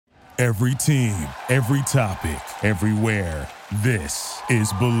Every team, every topic, everywhere. This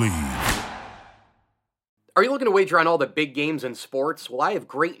is Believe. Are you looking to wager on all the big games in sports? Well, I have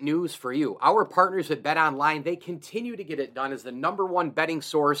great news for you. Our partners at BetOnline, they continue to get it done as the number one betting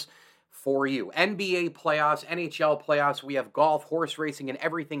source for you. NBA playoffs, NHL playoffs, we have golf, horse racing, and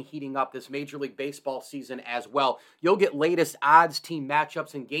everything heating up this Major League Baseball season as well. You'll get latest odds, team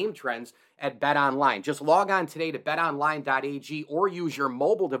matchups, and game trends at BetOnline. Just log on today to betonline.ag or use your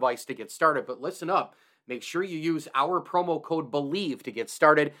mobile device to get started. But listen up. Make sure you use our promo code BELIEVE to get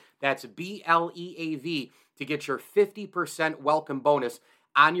started. That's BLEAV to get your 50% welcome bonus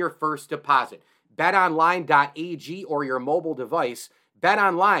on your first deposit. BetOnline.ag or your mobile device.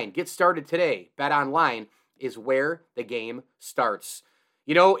 BetOnline. Get started today. BetOnline is where the game starts.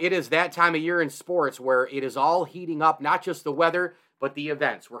 You know, it is that time of year in sports where it is all heating up, not just the weather, but the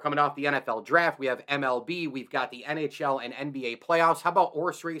events. We're coming off the NFL draft. We have MLB. We've got the NHL and NBA playoffs. How about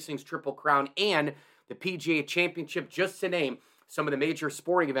horse racing's Triple Crown and the PGA Championship, just to name some of the major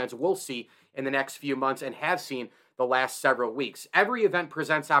sporting events we'll see in the next few months and have seen the last several weeks. Every event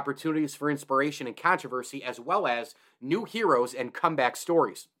presents opportunities for inspiration and controversy, as well as new heroes and comeback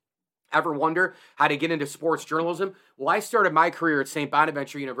stories. Ever wonder how to get into sports journalism? Well, I started my career at St.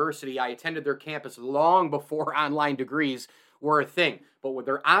 Bonaventure University. I attended their campus long before online degrees were a thing. But with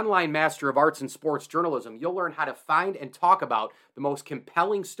their online Master of Arts in Sports Journalism, you'll learn how to find and talk about the most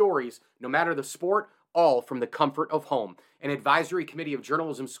compelling stories, no matter the sport, all from the comfort of home. An advisory committee of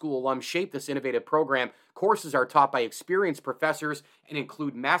journalism school alums shape this innovative program. Courses are taught by experienced professors and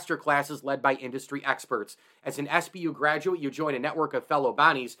include master classes led by industry experts. As an SBU graduate, you join a network of fellow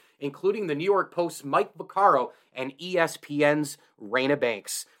Bonnies, including the New York Post's Mike Vaccaro and ESPN's Raina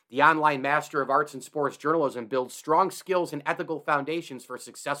Banks. The online Master of Arts in Sports Journalism builds strong skills and ethical foundations for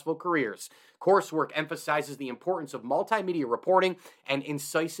successful careers. Coursework emphasizes the importance of multimedia reporting and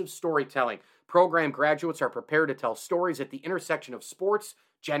incisive storytelling. Program graduates are prepared to tell stories at the intersection of sports,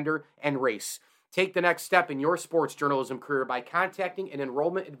 gender, and race. Take the next step in your sports journalism career by contacting an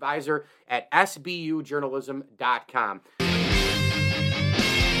enrollment advisor at sbujournalism.com.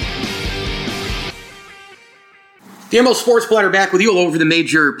 The ML Sports Platter back with you all over the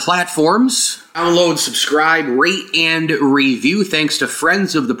major platforms. Download, subscribe, rate, and review. Thanks to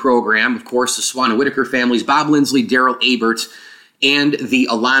friends of the program, of course, the Swan and Whitaker families, Bob Lindsley, Daryl Abert, and the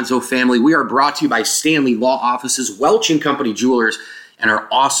Alonzo family. We are brought to you by Stanley Law Offices, Welch & Company Jewelers, and our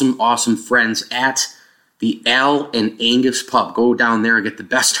awesome friends at the Al and Angus Pub. Go down there and get the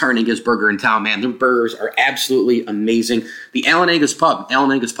best Al and Angus burger in town, man. Their burgers are absolutely amazing. The Al and Angus Pub,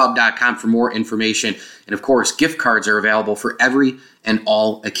 alandanguspub.com for more information. And, of course, gift cards are available for every and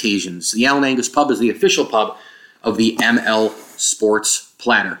all occasions. The Al and Angus Pub is the official pub of the ML Sports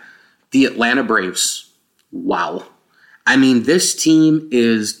Platter. The Atlanta Braves. Wow. I mean, this team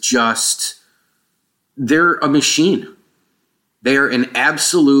is just, they're a machine. They're an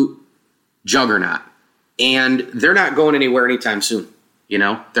absolute juggernaut. And they're not going anywhere anytime soon. You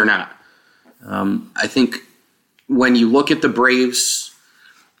know, they're not. I think when you look at the Braves,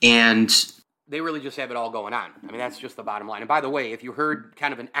 and they really just have it all going on. I mean, that's just the bottom line. And by the way, if you heard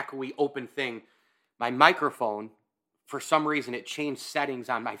kind of an echoey open thing, my microphone, for some reason, it changed settings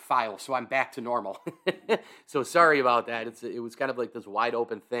on my file, so I'm back to normal. So sorry about that. It was kind of like this wide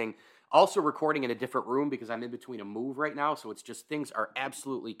open thing. Also recording in a different room because I'm in between a move right now, so it's just things are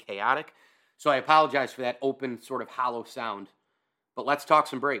absolutely chaotic. So I apologize for that open sort of hollow sound. But let's talk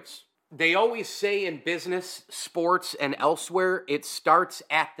some Braves. They always say in business, sports, and elsewhere, it starts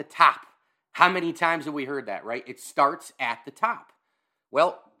at the top. How many times have we heard that, right? It starts at the top.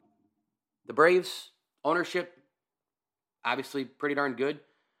 Well, the Braves, ownership, obviously pretty darn good.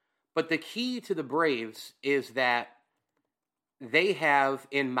 But the key to the Braves is that they have,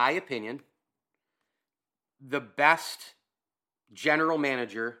 in my opinion, the best general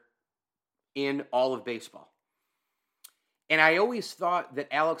manager in all of baseball. And I always thought that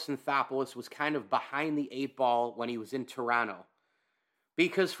Alex Anthopoulos was kind of behind the eight ball when he was in Toronto.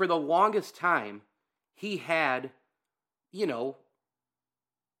 Because for the longest time, he had,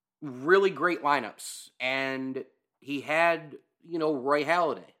 really great lineups. And he had, Roy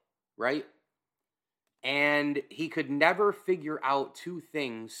Halladay, right? And he could never figure out two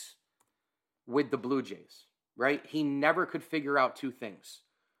things with the Blue Jays, right? He never could figure out two things.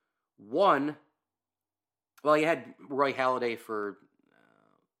 One, well, he had Roy Halladay for,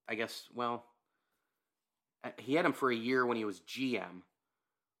 he had him for a year when he was GM,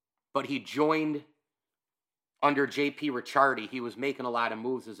 but he joined under J.P. Ricciardi. He was making a lot of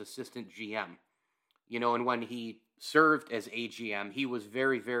moves as assistant GM, and when he served as AGM, he was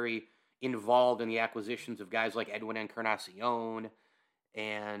very, very involved in the acquisitions of guys like Edwin Encarnacion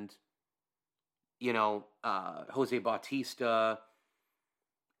and Jose Bautista,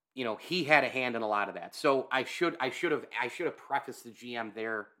 he had a hand in a lot of that. So I should have prefaced the GM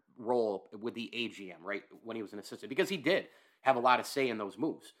their role with the AGM, right, when he was an assistant, because he did have a lot of say in those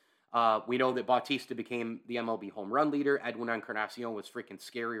moves. We know that Bautista became the MLB home run leader. Edwin Encarnacion was freaking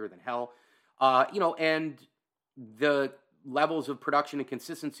scarier than hell. And the levels of production and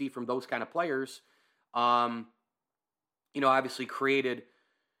consistency from those kind of players, obviously created,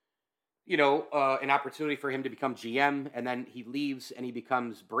 an opportunity for him to become GM, and then he leaves and he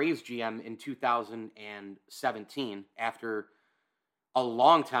becomes Braves GM in 2017 after a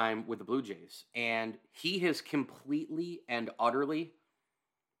long time with the Blue Jays. And he has completely and utterly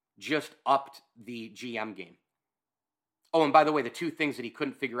just upped the GM game. Oh, and by the way, the two things that he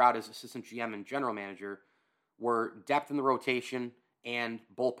couldn't figure out as assistant GM and general manager were depth in the rotation and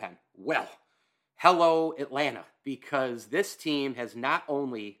bullpen. Well, hello, Atlanta, because this team has not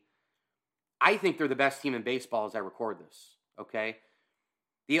only, I think they're the best team in baseball as I record this, okay?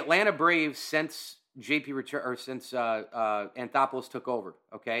 The Atlanta Braves, since Anthopoulos took over,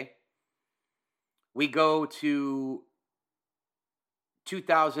 okay? We go to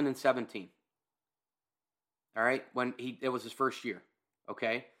 2017. All right, when it was his first year,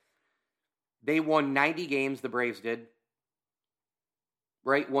 okay? They won 90 games, the Braves did.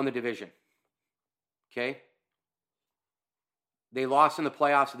 Right? Won the division. Okay? They lost in the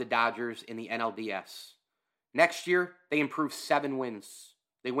playoffs to the Dodgers in the NLDS. Next year, they improved 7 wins.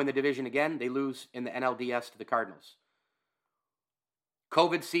 They win the division again. They lose in the NLDS to the Cardinals.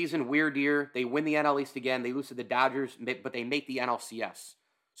 COVID season, weird year. They win the NL East again. They lose to the Dodgers, but they make the NLCS.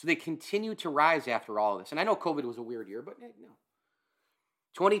 So they continue to rise after all of this. And I know COVID was a weird year, but no.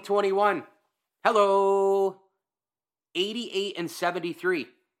 2021, hello, 88-73.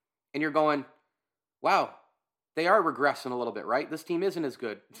 And you're going, wow, they are regressing a little bit, right? This team isn't as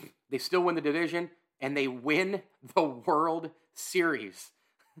good. They still win the division, and they win the World Series.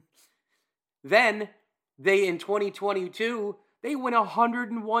 Then, in 2022, they win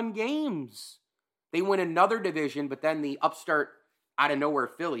 101 games. They win another division, but then the upstart out of nowhere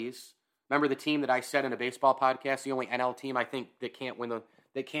Phillies. Remember the team that I said in a baseball podcast, the only NL team I think that can't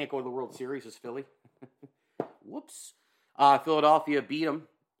go to the World Series is Philly. Whoops. Philadelphia beat them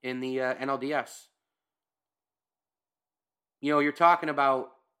in the NLDS. You're talking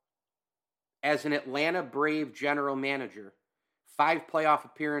about, as an Atlanta Brave general manager, 5 playoff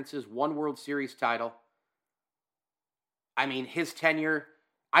appearances, 1 World Series title. I mean, his tenure,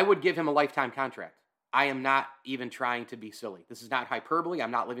 I would give him a lifetime contract. I am not even trying to be silly. This is not hyperbole.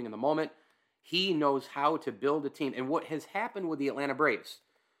 I'm not living in the moment. He knows how to build a team. And what has happened with the Atlanta Braves,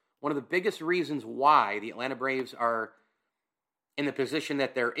 one of the biggest reasons why the Atlanta Braves are in the position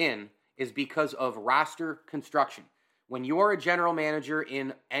that they're in is because of roster construction. When you are a general manager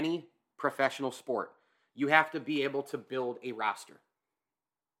in any professional sport, you have to be able to build a roster.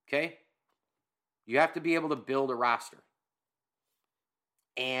 Okay? You have to be able to build a roster.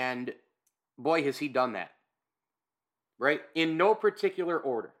 And boy, has he done that. Right? In no particular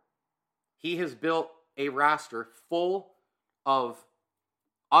order. He has built a roster full of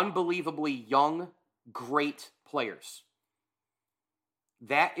unbelievably young, great players.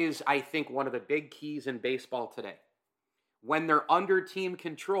 That is, I think, one of the big keys in baseball today. When they're under team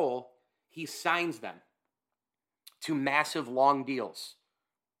control, he signs them to massive long deals.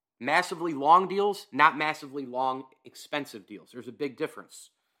 Massively long deals, not massively long, expensive deals. There's a big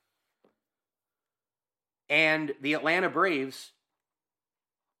difference. And the Atlanta Braves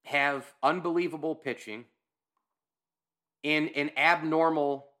have unbelievable pitching. In an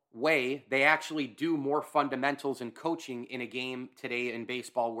abnormal way, they actually do more fundamentals and coaching in a game today in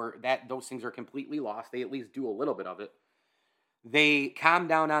baseball where those things are completely lost. They at least do a little bit of it. They calm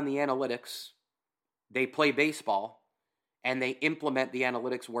down on the analytics. They play baseball, and they implement the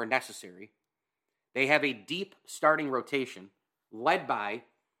analytics where necessary. They have a deep starting rotation led by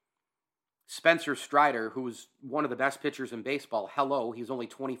Spencer Strider, who's one of the best pitchers in baseball. Hello, he's only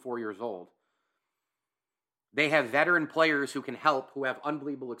 24 years old. They have veteran players who can help, who have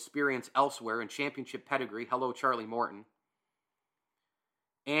unbelievable experience elsewhere and championship pedigree. Hello, Charlie Morton.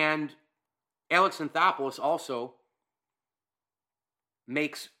 And Alex Anthopoulos also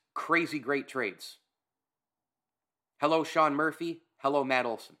makes crazy great trades. Hello, Sean Murphy. Hello, Matt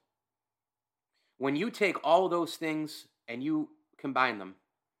Olson. When you take all of those things and you combine them,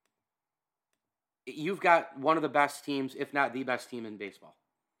 you've got one of the best teams, if not the best team in baseball.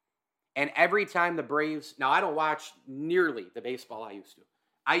 And every time the Braves... Now, I don't watch nearly the baseball I used to.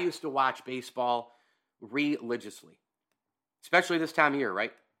 I used to watch baseball religiously. Especially this time of year,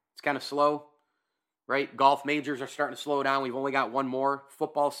 right? It's kind of slow, right? Golf majors are starting to slow down. We've only got one more.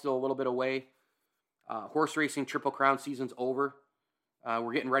 Football's still a little bit away. Horse racing Triple Crown season's over.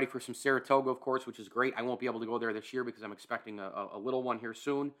 We're getting ready for some Saratoga, of course, which is great. I won't be able to go there this year because I'm expecting a little one here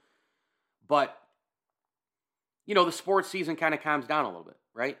soon. But, the sports season kind of calms down a little bit,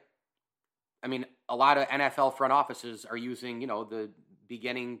 right? I mean, a lot of NFL front offices are using, the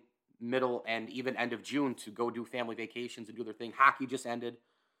beginning, middle, and even end of June to go do family vacations and do their thing. Hockey just ended,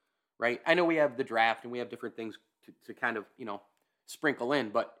 right? I know we have the draft and we have different things to kind of, sprinkle in,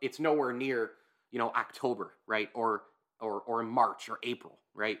 but it's nowhere near, October, right? Or March or April,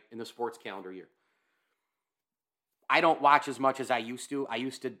 right? In the sports calendar year. I don't watch as much as I used to. I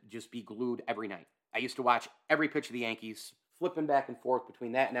used to just be glued every night. I used to watch every pitch of the Yankees, flipping back and forth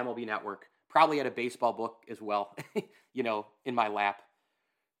between that and MLB Network. Probably had a baseball book as well, in my lap.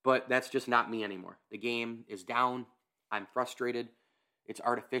 But that's just not me anymore. The game is down. I'm frustrated. It's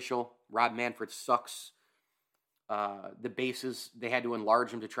artificial. Rob Manfred sucks. The bases, they had to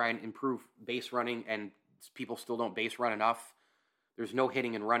enlarge them to try and improve base running, and people still don't base run enough. There's no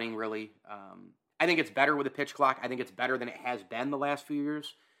hitting and running, really. I think it's better with a pitch clock. I think it's better than it has been the last few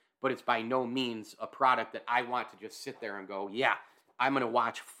years, but it's by no means a product that I want to just sit there and go, yeah, I'm going to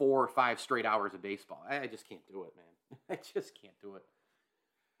watch 4 or 5 straight hours of baseball. I just can't do it, man. I just can't do it.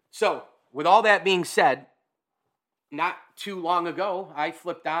 So, with all that being said, not too long ago, I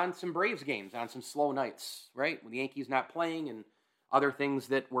flipped on some Braves games on some slow nights, right? When the Yankees not playing and other things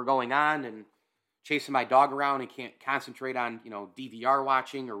that were going on, and chasing my dog around and can't concentrate on, DVR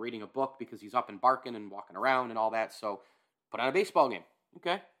watching or reading a book because he's up and barking and walking around and all that. So, put on a baseball game.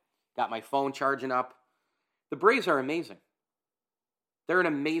 Okay. Got my phone charging up. The Braves are amazing. They're an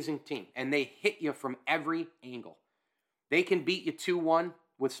amazing team, and they hit you from every angle. They can beat you 2-1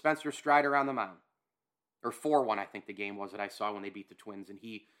 with Spencer Strider on the mound. Or 4-1, I think the game was that I saw when they beat the Twins, and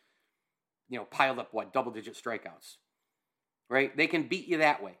he, piled up, double-digit strikeouts. Right? They can beat you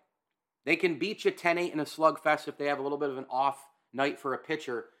that way. They can beat you 10-8 in a slugfest if they have a little bit of an off night for a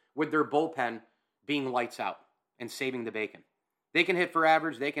pitcher with their bullpen being lights out and saving the bacon. They can hit for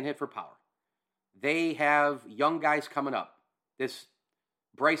average. They can hit for power. They have young guys coming up. This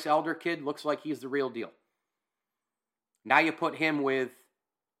Bryce Elder kid looks like he's the real deal. Now you put him with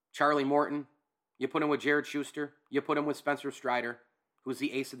Charlie Morton. You put him with Jared Schuster. You put him with Spencer Strider, who's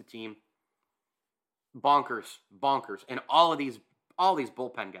the ace of the team. Bonkers. And all these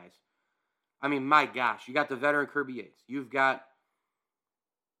bullpen guys. I mean, my gosh, you got the veteran Kirby Yates. You've got,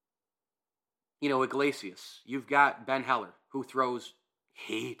 Iglesias. You've got Ben Heller, who throws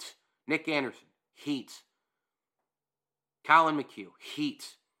heat. Nick Anderson, heat. Colin McHugh,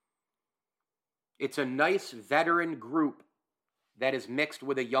 heat. It's a nice veteran group that is mixed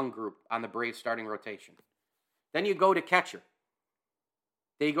with a young group on the Braves starting rotation. Then you go to catcher.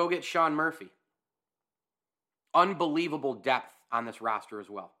 They go get Sean Murphy. Unbelievable depth on this roster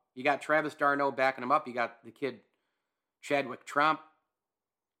as well. You got Travis d'Arnaud backing him up. You got the kid Chadwick Tromp.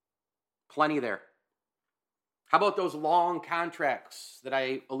 Plenty there. How about those long contracts that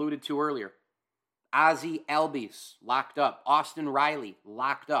I alluded to earlier? Ozzie Albies, locked up. Austin Riley,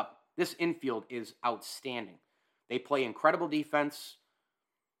 locked up. This infield is outstanding. They play incredible defense.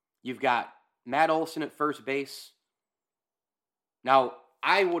 You've got Matt Olson at first base. Now,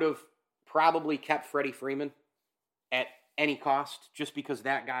 I would have probably kept Freddie Freeman at any cost, just because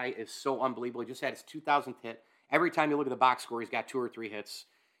that guy is so unbelievable. He just had his 2,000th hit. Every time you look at the box score, he's got 2 or 3 hits.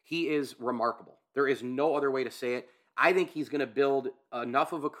 He is remarkable. There is no other way to say it. I think he's going to build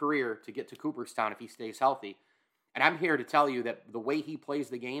enough of a career to get to Cooperstown if he stays healthy. And I'm here to tell you that the way he plays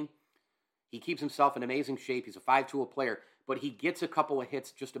the game, he keeps himself in amazing shape. He's a 5-tool player, but he gets a couple of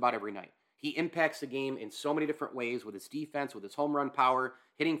hits just about every night. He impacts the game in so many different ways with his defense, with his home run power,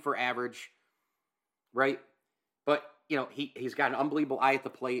 hitting for average, right? But, he's got an unbelievable eye at the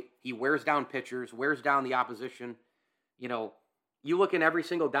plate. He wears down pitchers, wears down the opposition. You look in every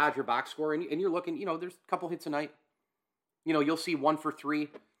single Dodger box score, and you're looking, there's a couple hits a night. You'll see 1 for 3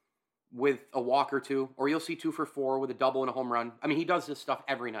 with a walk or 2, or you'll see 2 for 4 with a double and a home run. I mean, he does this stuff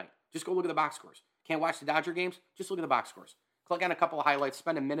every night. Just go look at the box scores. Can't watch the Dodger games? Just look at the box scores. Click on a couple of highlights.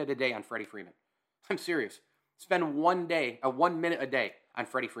 Spend a minute a day on Freddie Freeman. I'm serious. Spend 1 minute a day on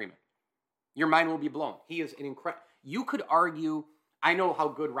Freddie Freeman. Your mind will be blown. He is an incredible. You could argue, I know how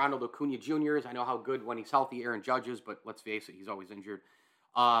good Ronald Acuna Jr. is. I know how good, when he's healthy, Aaron Judge is, but let's face it, he's always injured.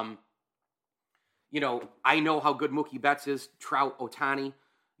 I know how good Mookie Betts is, Trout, Ohtani.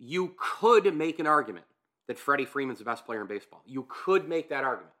 You could make an argument that Freddie Freeman's the best player in baseball. You could make that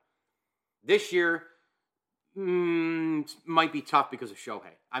argument. This year might be tough because of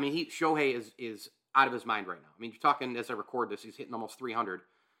Shohei. I mean, Shohei is out of his mind right now. I mean, you're talking, as I record this, he's hitting almost 300,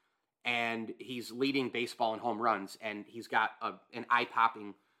 and he's leading baseball in home runs, and he's got an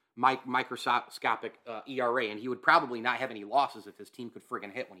eye-popping microscopic ERA, and he would probably not have any losses if his team could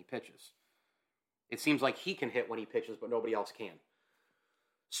friggin' hit when he pitches. It seems like he can hit when he pitches, but nobody else can.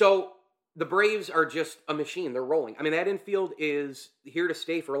 So the Braves are just a machine. They're rolling. I mean, that infield is here to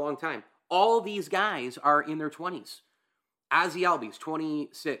stay for a long time. All these guys are in their 20s. Ozzie Albies,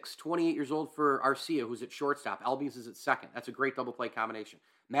 26, 28 years old for Arcia, who's at shortstop. Albies is at second. That's a great double play combination.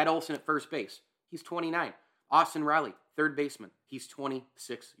 Matt Olson at first base. He's 29. Austin Riley, third baseman. He's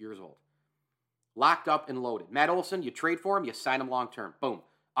 26 years old. Locked up and loaded. Matt Olson, you trade for him, you sign him long-term. Boom.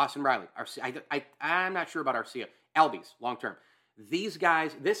 Austin Riley. Arcia, I'm not sure about Arcia. Albies, long-term. These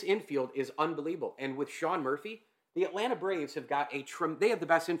guys, this infield is unbelievable. And with Sean Murphy, the Atlanta Braves have got they have the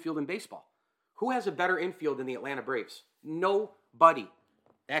best infield in baseball. Who has a better infield than the Atlanta Braves? Nobody.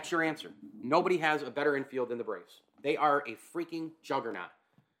 That's your answer. Nobody has a better infield than the Braves. They are a freaking juggernaut.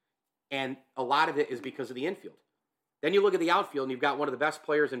 And a lot of it is because of the infield. Then you look at the outfield, and you've got one of the best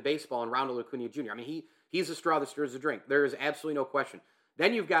players in baseball in Ronald Acuna Jr. I mean, he's a straw that stirs the drink. There is absolutely no question.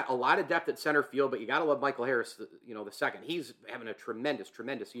 Then you've got a lot of depth at center field, but you got to love Michael Harris, the second. He's having a tremendous,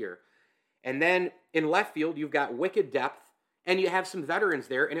 tremendous year. And then in left field, you've got wicked depth, and you have some veterans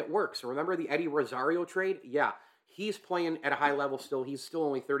there, and it works. So remember the Eddie Rosario trade? Yeah, he's playing at a high level still. He's still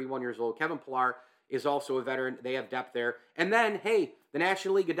only 31 years old. Kevin Pillar is also a veteran. They have depth there. And then, hey, the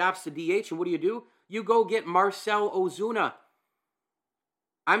National League adopts the DH, and what do? You go get Marcell Ozuna.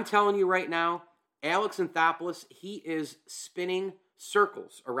 I'm telling you right now, Alex Anthopoulos, he is spinning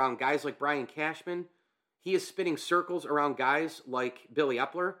circles around guys like Brian Cashman. He is spinning circles around guys like Billy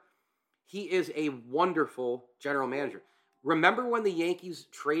Epler. He is a wonderful general manager. Remember when the Yankees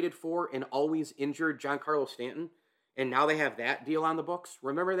traded for and always injured Giancarlo Stanton, and now they have that deal on the books?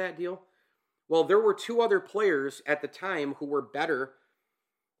 Remember that deal? Well, there were two other players at the time who were better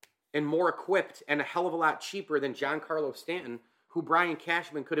and more equipped and a hell of a lot cheaper than Giancarlo Stanton, who Brian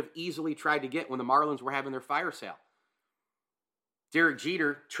Cashman could have easily tried to get when the Marlins were having their fire sale. Derek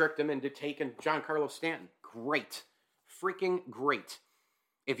Jeter tricked him into taking Giancarlo Stanton. Great. Freaking great.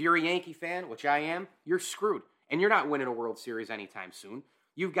 If you're a Yankee fan, which I am, you're screwed. And you're not winning a World Series anytime soon.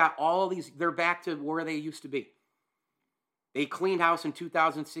 You've got all these, they're back to where they used to be. They cleaned house in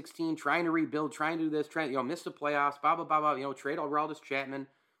 2016, trying to rebuild, trying to do this, missed the playoffs, blah, blah, blah, blah, trade Aroldis Chapman,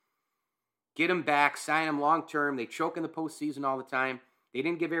 get him back, sign him long-term. They choke in the postseason all the time. They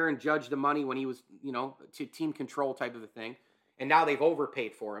didn't give Aaron Judge the money when he was, to team control type of a thing. And now they've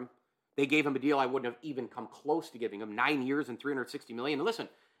overpaid for him. They gave him a deal I wouldn't have even come close to giving him, 9 years and $360 million. And listen,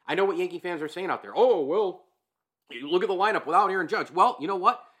 I know what Yankee fans are saying out there. Oh, well, you look at the lineup without Aaron Judge. Well, you know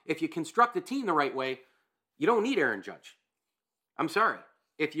what? If you construct a team the right way, you don't need Aaron Judge. I'm sorry.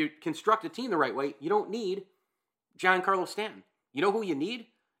 If you construct a team the right way, you don't need Giancarlo Stanton. You know who you need?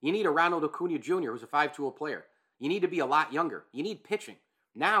 You need a Ronald Acuna Jr., who's a 5-tool player. You need to be a lot younger. You need pitching.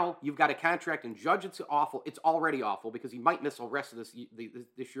 Now you've got a contract, and Judge, it's awful. It's already awful because he might miss the rest of this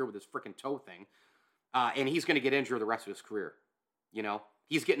year with his freaking toe thing. And he's going to get injured the rest of his career.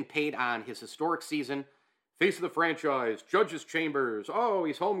 He's getting paid on his historic season. Face of the franchise, Judge's Chambers. Oh,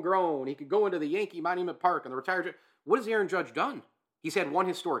 he's homegrown. He could go into the Yankee Monument Park and the retired. What has Aaron Judge done? He's had one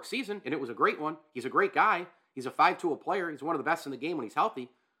historic season, and it was a great one. He's a great guy. He's a 5-tool player. He's one of the best in the game when he's healthy.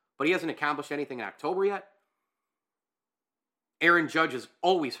 But he hasn't accomplished anything in October yet. Aaron Judge is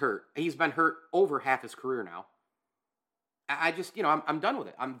always hurt. He's been hurt over half his career now. I just, I'm done with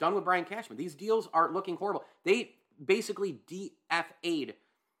it. I'm done with Brian Cashman. These deals are looking horrible. They basically DFA'd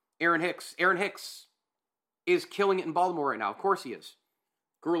Aaron Hicks. Aaron Hicks is killing it in Baltimore right now. Of course he is.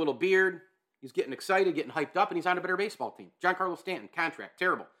 Grew a little beard. He's getting excited, getting hyped up, and he's on a better baseball team. Giancarlo Stanton, contract,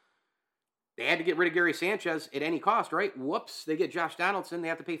 terrible. They had to get rid of Gary Sanchez at any cost, right? Whoops. They get Josh Donaldson. They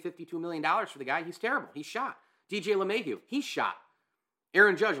have to pay $52 million for the guy. He's terrible. He's shot. DJ LeMahieu, he's shot.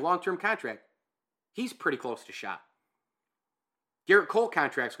 Aaron Judge, long-term contract. He's pretty close to shot. Garrett Cole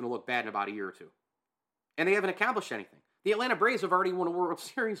contract's going to look bad in about a year or two. And they haven't accomplished anything. The Atlanta Braves have already won a World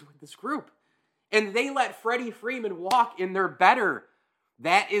Series with this group. And they let Freddie Freeman walk in their better.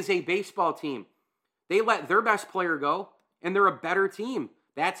 That is a baseball team. They let their best player go, and they're a better team.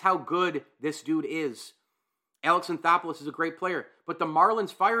 That's how good this dude is. Alex Anthopoulos is a great player. But the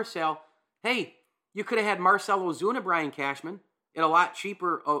Marlins fire sale, hey, you could have had Marcell Ozuna, Brian Cashman, at a lot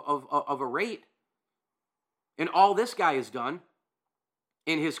cheaper of a rate. And all this guy has done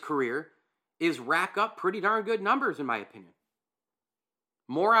in his career is rack up pretty darn good numbers, in my opinion.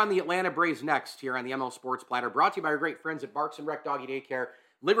 More on the Atlanta Braves next here on the ML Sports Platter, brought to you by our great friends at Barks and Rec Doggy Daycare,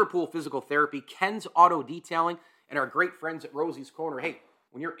 Liverpool Physical Therapy, Ken's Auto Detailing, and our great friends at Rosie's Corner. Hey,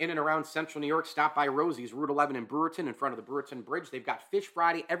 when you're in and around Central New York, stop by Rosie's, Route 11 in Brewerton, in front of the Brewerton Bridge. They've got Fish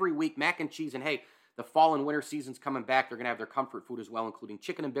Friday every week, mac and cheese, and hey, The fall and winter season's coming back. They're going to have their comfort food as well, including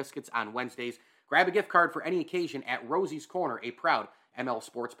chicken and biscuits on Wednesdays. Grab a gift card for any occasion at Rosie's Corner, a proud ML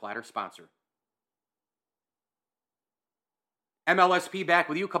Sports Platter sponsor. MLSP back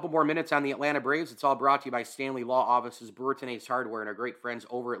with you. A couple more minutes on the Atlanta Braves. It's all brought to you by Stanley Law Offices, Burton Ace Hardware, and our great friends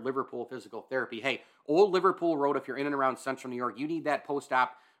over at Liverpool Physical Therapy. Hey, Old Liverpool Road, if you're in and around Central New York, you need that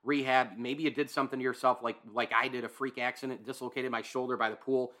post-op rehab. Maybe you did something to yourself like I did, a freak accident, dislocated my shoulder by the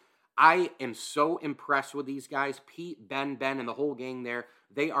pool. I am so impressed with these guys. Pete, Ben, and the whole gang there.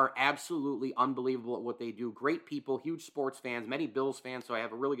 They are absolutely unbelievable at what they do. Great people, huge sports fans, many Bills fans, so I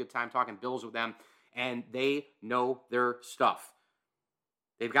have a really good time talking Bills with them. And they know their stuff.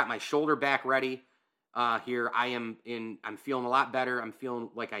 They've got my shoulder back ready here. I'm feeling a lot better. I'm feeling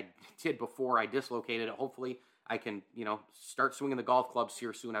like I did before I dislocated it. Hopefully I can, start swinging the golf clubs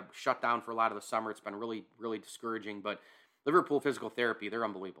here soon. I've shut down for a lot of the summer. It's been really, really discouraging. But Liverpool Physical Therapy, they're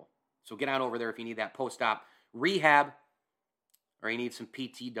unbelievable. So get on over there if you need that post-op rehab or you need some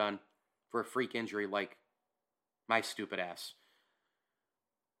PT done for a freak injury like my stupid ass.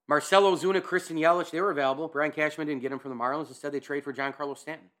 Marcelo Ozuna, Christian Yelich, they were available. Brian Cashman didn't get him from the Marlins. Instead, they trade for Giancarlo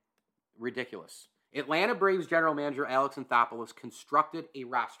Stanton. Ridiculous. Atlanta Braves general manager Alex Anthopoulos constructed a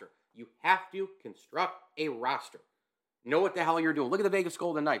roster. You have to construct a roster. Know what the hell you're doing. Look at the Vegas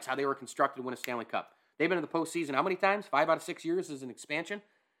Golden Knights, how they were constructed to win a Stanley Cup. They've been in the postseason how many times? 5 out of 6 years as an expansion.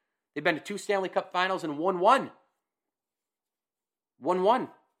 They've been to 2 Stanley Cup finals and won 1. Won 1.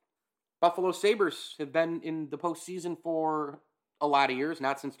 Buffalo Sabres have been in the postseason for a lot of years,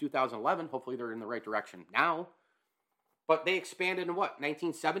 not since 2011. Hopefully they're in the right direction now. But they expanded in what,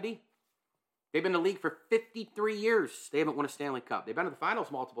 1970? They've been in the league for 53 years. They haven't won a Stanley Cup. They've been to the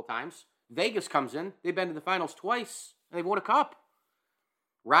finals multiple times. Vegas comes in. They've been to the finals twice, and they've won a cup.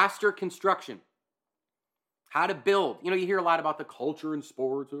 Roster construction. How to build. You hear a lot about the culture in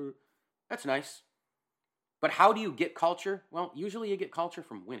sports. That's nice. But how do you get culture? Well, usually you get culture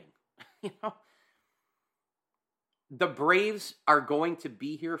from winning. The Braves are going to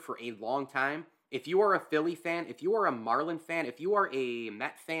be here for a long time. If you are a Philly fan, if you are a Marlin fan, if you are a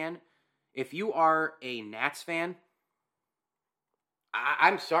Met fan, if you are a Nats fan,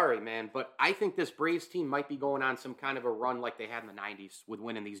 I'm sorry, man, but I think this Braves team might be going on some kind of a run like they had in the 90s with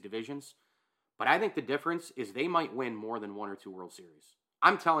winning these divisions. But I think the difference is they might win more than 1 or 2 World Series.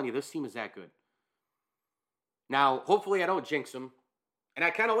 I'm telling you, this team is that good. Now, hopefully I don't jinx them. And I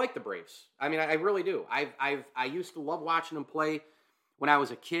kind of like the Braves. I mean, I really do. I used to love watching them play when I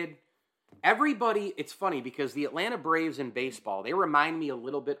was a kid. Everybody, it's funny because the Atlanta Braves in baseball, they remind me a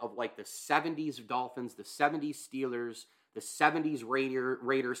little bit of like the 70s Dolphins, the 70s Steelers, the 70s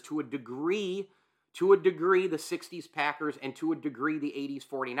Raiders, to a degree, the 60s Packers, and to a degree, the 80s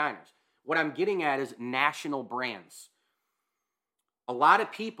 49ers. What I'm getting at is national brands. A lot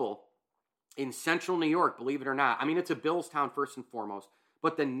of people in Central New York, believe it or not, I mean, it's a Bills town first and foremost,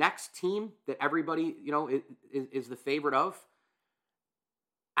 but the next team that everybody, is the favorite of,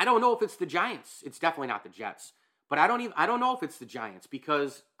 I don't know if it's the Giants. It's definitely not the Jets. But I don't know if it's the Giants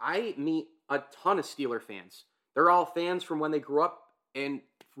because I meet a ton of Steeler fans. They're all fans from when they grew up and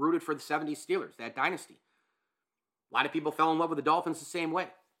rooted for the 70s Steelers, that dynasty. A lot of people fell in love with the Dolphins the same way.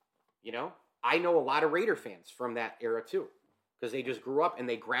 I know a lot of Raider fans from that era too because they just grew up and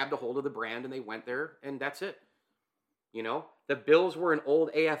they grabbed a hold of the brand and they went there and that's it. The Bills were an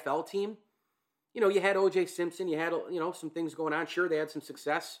old AFL team. You had O.J. Simpson. You had, some things going on. Sure, they had some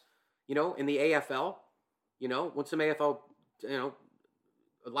success, in the AFL. Won some AFL, a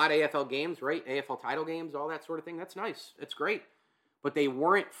lot of AFL games, right? AFL title games, all that sort of thing. That's nice. That's great. But they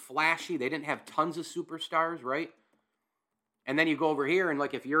weren't flashy. They didn't have tons of superstars, right? And then you go over here and,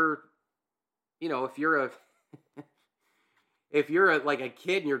 like, if you're like a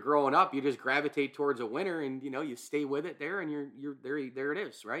kid and you're growing up, you just gravitate towards a winner and, you stay with it there and you're there it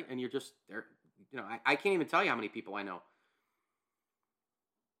is, right? And you're just there. I can't even tell you how many people I know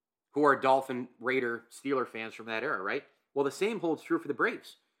who are Dolphin, Raider, Steeler fans from that era, right? Well, the same holds true for the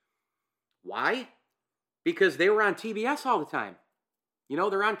Braves. Why? Because they were on TBS all the time.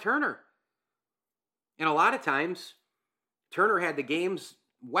 They're on Turner. And a lot of times, Turner had the games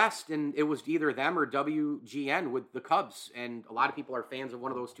west, and it was either them or WGN with the Cubs. And a lot of people are fans of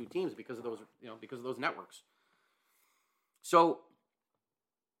one of those two teams because of those networks. So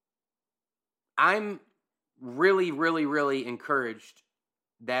I'm really, really, really encouraged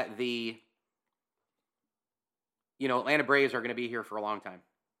that the Atlanta Braves are going to be here for a long time.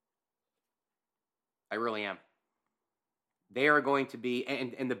 I really am. They are going to be,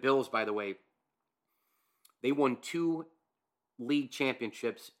 and the Bills, by the way, they won 2 league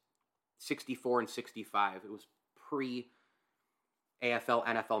championships, 64 and 65. It was pre-AFL,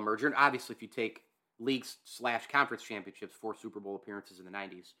 NFL merger. And obviously, if you take league/conference championships, 4 Super Bowl appearances in the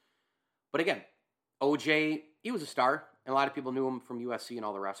 90s. But again, OJ, he was a star, and a lot of people knew him from USC and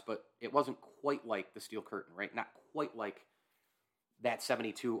all the rest, but it wasn't quite like the Steel Curtain, right? Not quite like that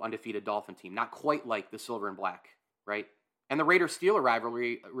 72 undefeated Dolphin team. Not quite like the Silver and Black, right? And the Raiders-Steeler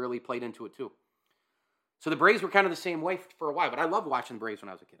rivalry really played into it too. So the Braves were kind of the same way for a while, but I loved watching the Braves when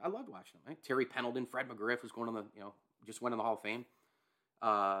I was a kid. I loved watching them, right? Terry Pendleton, Fred McGriff, who's going on the, just went in the Hall of Fame.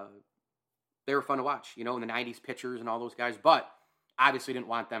 They were fun to watch, in the 90s pitchers and all those guys, but obviously didn't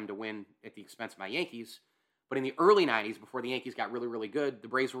want them to win at the expense of my Yankees. But in the early 90s, before the Yankees got really, really good, the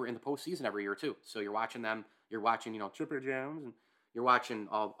Braves were in the postseason every year too. So you're watching them, you're watching, Chipper Jones, and you're watching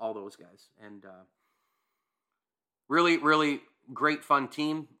all those guys. And really, really great, fun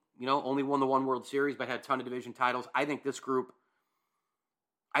team. Only won the one World Series, but had a ton of division titles. I think this group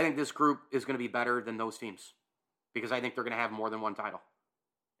is going to be better than those teams because I think they're going to have more than one title.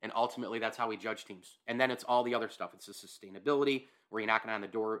 And ultimately, that's how we judge teams. And then it's all the other stuff. It's the sustainability, where you're knocking on the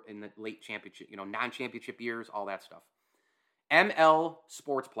door in the late championship, non-championship years, all that stuff. ML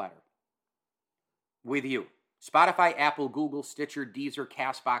Sports Platter with you. Spotify, Apple, Google, Stitcher, Deezer,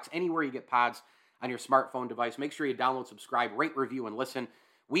 CastBox, anywhere you get pods on your smartphone device. Make sure you download, subscribe, rate, review, and listen.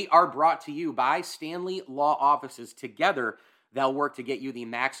 We are brought to you by Stanley Law Offices. Together, they'll work to get you the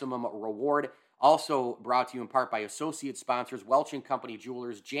maximum reward. Also brought to you in part by associate sponsors, Welch & Company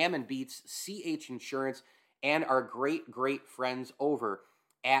Jewelers, Jam & Beats, CH Insurance, and our great, great friends over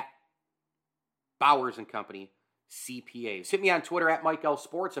at Bowers & Company CPAs. Hit me on Twitter at Mike L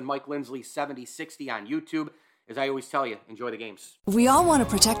Sports and Mike Lindsley 7060 on YouTube. As I always tell you, enjoy the games. We all want to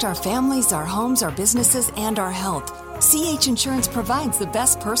protect our families, our homes, our businesses, and our health. CH Insurance provides the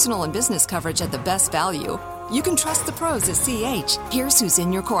best personal and business coverage at the best value. You can trust the pros at CH. Here's who's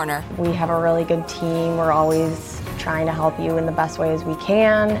in your corner. We have a really good team. We're always trying to help you in the best ways we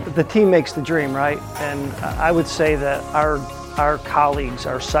can. The team makes the dream, right? And I would say that our colleagues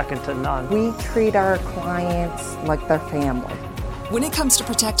are second to none. We treat our clients like their family. When it comes to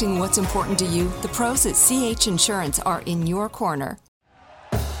protecting what's important to you, the pros at CH Insurance are in your corner.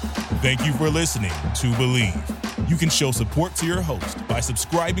 Thank you for listening to Believe. You can show support to your host by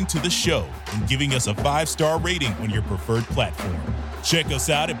subscribing to the show and giving us a 5-star rating on your preferred platform. Check us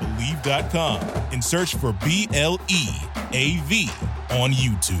out at Believe.com and search for BLEAV on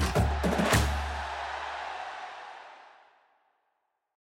YouTube.